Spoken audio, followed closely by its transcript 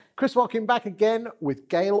Chris Watkin back again with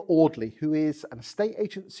Gail Audley, who is an estate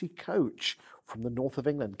agency coach from the north of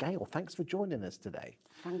England. Gail, thanks for joining us today.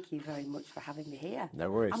 Thank you very much for having me here.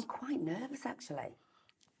 No worries. I'm quite nervous, actually.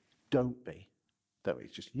 Don't be.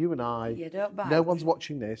 It's just you and I. You don't bite. No one's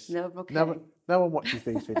watching this. No, okay. No one watches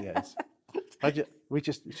these videos.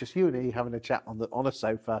 It's just you and me having a chat on a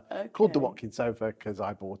sofa called the Watkin sofa because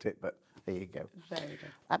I bought it. But there you go. Very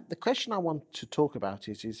good. The question I want to talk about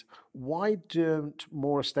is why don't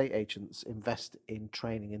more estate agents invest in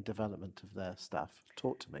training and development of their staff?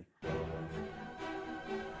 Talk to me.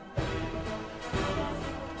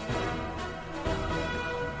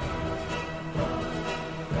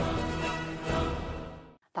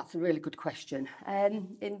 That's a really good question.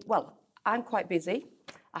 I'm quite busy,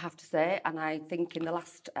 I have to say, and I think in the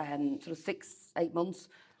last sort of 6-8 months,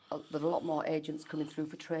 there's a lot more agents coming through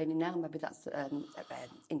for training now. Maybe that's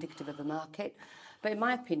indicative of the market. But in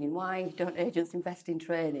my opinion, why don't agents invest in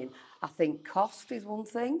training? I think cost is one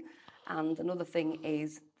thing, and another thing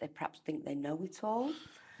is they perhaps think they know it all.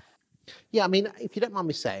 Yeah, I mean, if you don't mind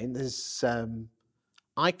me saying, there's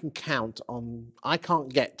I can't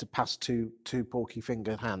get to past two porky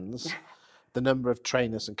fingered hands the number of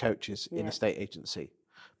trainers and coaches in a estate agency,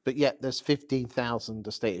 but yet there's 15,000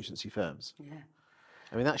 estate agency firms. Yeah.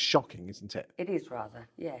 I mean, that's shocking, isn't it? It is rather,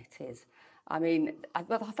 yeah, it is. I mean,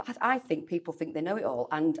 I think people think they know it all,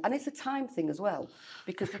 and it's a time thing as well,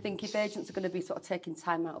 because they think if agents are going to be sort of taking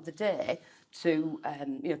time out of the day to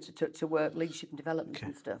work leadership and development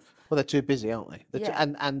and stuff. Well, they're too busy, aren't they?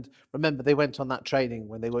 Yeah. And remember, they went on that training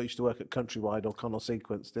when they used to work at Countrywide or Connell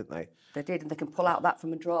Sequence, didn't they? They did, and they can pull out that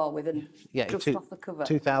from a drawer within just off the cover.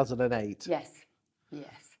 2008. Yes.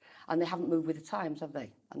 And they haven't moved with the times, have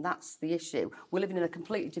they? And that's the issue. We're living in a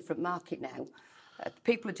completely different market now.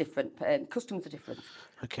 People are different, customers are different.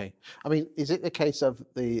 Okay. I mean, is it the case of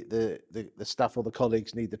the staff or the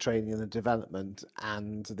colleagues need the training and the development,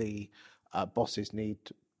 and the bosses need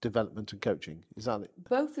development and coaching? Is that it?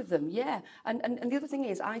 Both of them, yeah. And the other thing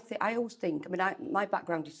is, I always think, my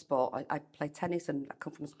background is sport. I play tennis and I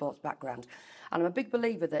come from a sports background. And I'm a big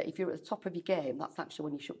believer that if you're at the top of your game, that's actually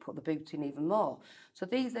when you should put the boot in even more. So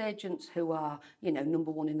these agents who are, number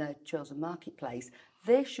one in their chosen marketplace,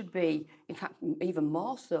 they should be, in fact, even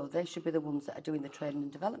more so, they should be the ones that are doing the training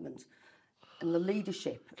and development and the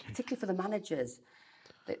leadership, particularly for the managers.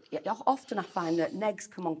 Often I find that negs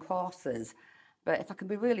come on courses, but if I can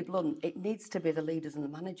be really blunt, it needs to be the leaders and the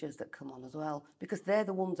managers that come on as well, because they're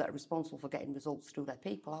the ones that are responsible for getting results through their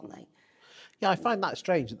people, aren't they? Yeah, I find that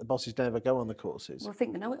strange that the bosses never go on the courses. Well, I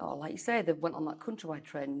think they know it all. Like you say, they went on that Countrywide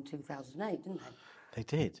training in 2008, didn't they? They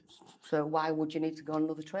did. So why would you need to go on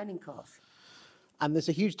another training course? And there's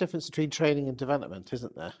a huge difference between training and development,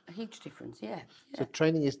 isn't there? A huge difference, yeah. So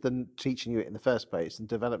training is then teaching you it in the first place, and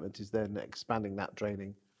development is then expanding that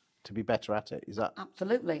training to be better at it. Is that?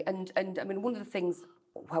 Absolutely. And I mean, one of the things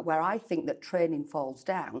where I think that training falls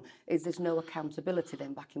down is there's no accountability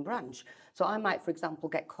then back in branch. So I might, for example,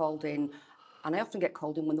 get called in, and I often get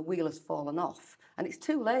called in when the wheel has fallen off. And it's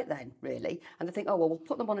too late then, really. And they think, oh, well, we'll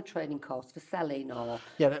put them on a training course for selling or...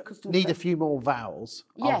 Yeah, need a few more vowels.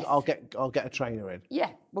 Yes. I'll get a trainer in.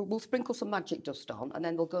 Yeah, we'll sprinkle some magic dust on, and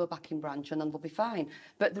then they'll go back in branch and then they'll be fine.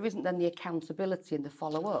 But there isn't then the accountability and the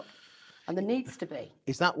follow-up. And there needs to be.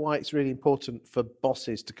 Is that why it's really important for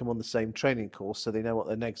bosses to come on the same training course so they know what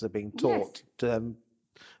their negs are being taught to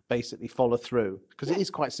basically follow through? Because it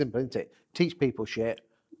is quite simple, isn't it? Teach people shit,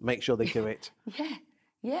 make sure they do it.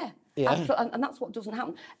 Yeah. And that's what doesn't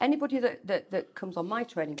happen. Anybody that comes on my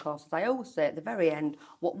training courses, I always say at the very end,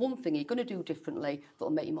 what one thing you're going to do differently that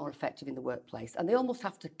will make you more effective in the workplace. And they almost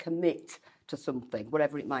have to commit to something,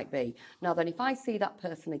 whatever it might be. Now then, if I see that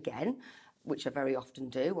person again, which I very often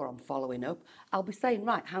do, or I'm following up, I'll be saying,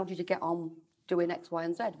 right, how did you get on doing X, Y,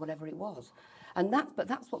 and Z, whatever it was? But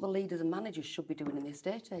that's what the leaders and managers should be doing in the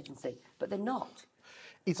estate agency, but they're not.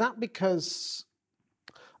 Is that because,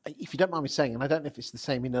 if you don't mind me saying, and I don't know if it's the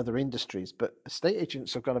same in other industries, but estate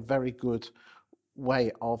agents have got a very good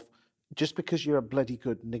way of, just because you're a bloody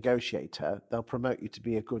good negotiator, they'll promote you to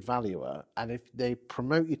be a good valuer. And if they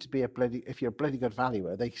promote you to be if you're a bloody good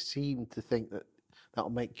valuer, they seem to think that that'll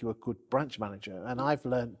make you a good branch manager. And I've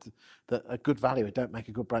learned that a good valuer don't make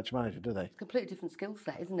a good branch manager, do they? Completely different skill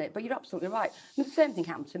set, isn't it? But you're absolutely right. And the same thing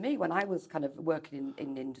happened to me when I was kind of working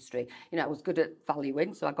in the industry. I was good at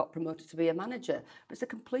valuing, so I got promoted to be a manager. But it's a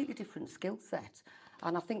completely different skill set.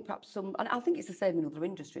 And I think perhaps and I think it's the same in other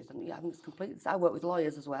industries. And I think it's completely. I work with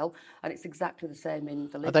lawyers as well, and it's exactly the same in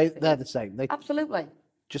the legal field. They're the same. Absolutely.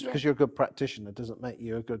 Just because you're a good practitioner doesn't make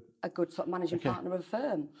you a good sort of managing partner of a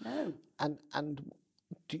firm. No. And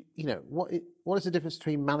what is the difference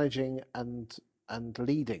between managing and and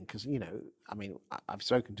leading? Because, you know, I mean, I've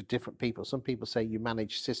spoken to different people. Some people say you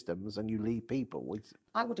manage systems and you lead people.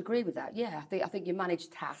 I would agree with that. Yeah, I think you manage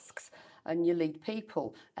tasks and you lead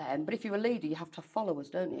people. But if you're a leader, you have to have followers,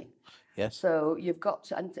 don't you? Yes. So you've got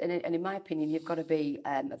to, and in my opinion, you've got to be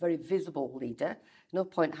a very visible leader. No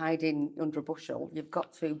point hiding under a bushel. You've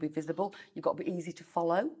got to be visible. You've got to be easy to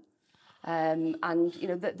follow. And you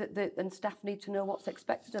know, and staff need to know what's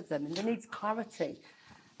expected of them, and there needs clarity.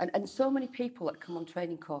 And so many people that come on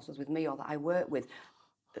training courses with me or that I work with,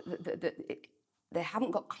 they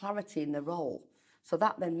haven't got clarity in their role. So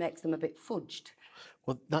that then makes them a bit fudged.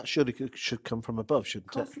 Well, that should come from above,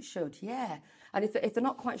 shouldn't it? Of course it should, yeah. And if they're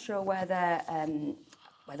not quite sure where their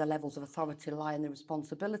levels of authority lie and their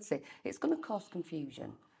responsibility, it's going to cause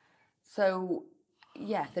confusion. So,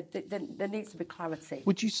 yeah, there needs to be clarity.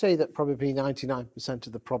 Would you say that probably 99%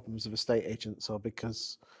 of the problems of estate agents are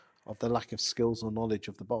because of the lack of skills or knowledge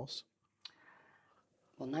of the boss?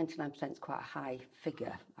 Well, 99% is quite a high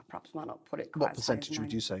figure. I perhaps might not put it quite What percentage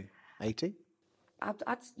would you say? 80?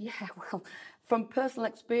 Yeah, well, from personal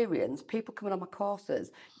experience, people coming on my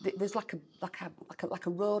courses, there's like a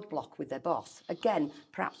roadblock with their boss. Again,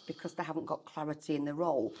 perhaps because they haven't got clarity in their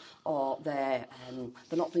role, or they're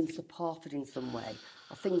not being supported in some way,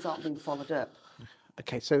 or things aren't being followed up.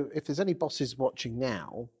 Okay, so if there's any bosses watching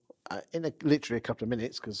now, in literally a couple of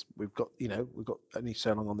minutes, because we've got only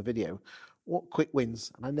so long on the video, what quick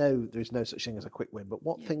wins? And I know there is no such thing as a quick win, but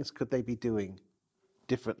what things could they be doing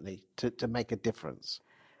differently to make a difference?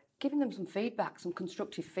 Giving them some feedback, some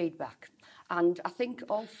constructive feedback. And I think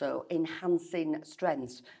also enhancing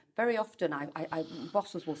strengths. Very often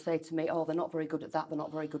bosses will say to me, oh, they're not very good at that, they're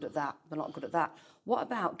not very good at that, they're not good at that. What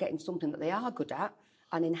about getting something that they are good at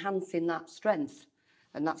and enhancing that strength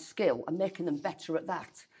and that skill and making them better at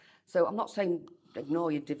that? So I'm not saying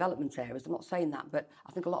ignore your development areas, I'm not saying that, but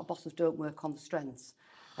I think a lot of bosses don't work on the strengths.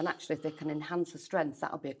 And actually, if they can enhance the strengths,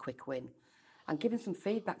 that'll be a quick win. And giving some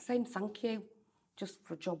feedback, saying thank you, just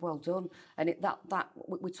for a job well done. And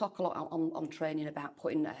we talk a lot on training about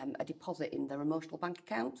putting a deposit in their emotional bank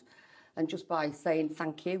account, and just by saying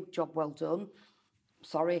thank you, job well done,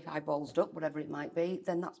 sorry I ballsed up, whatever it might be,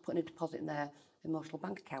 then that's putting a deposit in their emotional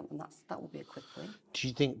bank account, and that will be a quick win. Do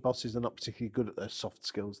you think bosses are not particularly good at their soft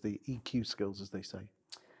skills, the EQ skills, as they say?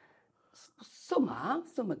 Some are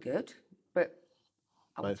good, but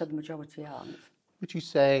I would say the majority aren't. Would you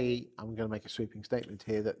say, I'm going to make a sweeping statement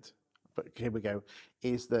here but here we go,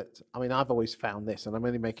 is that, I mean, I've always found this, and I'm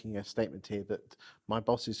only making a statement here, that my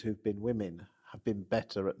bosses who've been women have been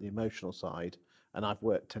better at the emotional side, and I've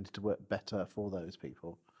tended to work better for those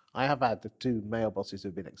people. I have had the 2 male bosses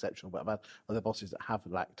who've been exceptional, but I've had other bosses that have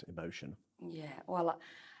lacked emotion. Yeah, well,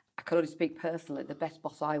 I can only speak personally. The best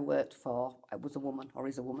boss I worked for was a woman, or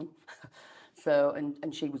is a woman. So,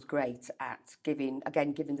 and she was great at giving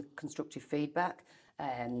the constructive feedback.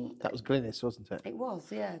 That was Glynis, wasn't it? It was,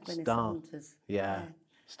 yeah. Glynis Hunters. Yeah.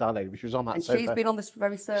 Star Lady. She was on that and sofa. And she's been on this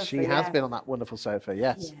very sofa. She has been on that wonderful sofa,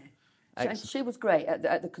 yes. Yeah. And she was great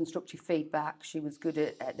at the constructive feedback. She was good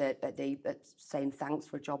at saying thanks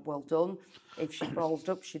for a job well done. If she ballsed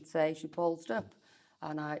up, she'd say she ballsed up.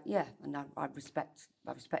 And I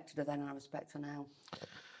respected her then, and I respect her now.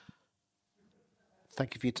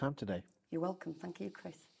 Thank you for your time today. You're welcome. Thank you,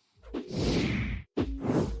 Chris.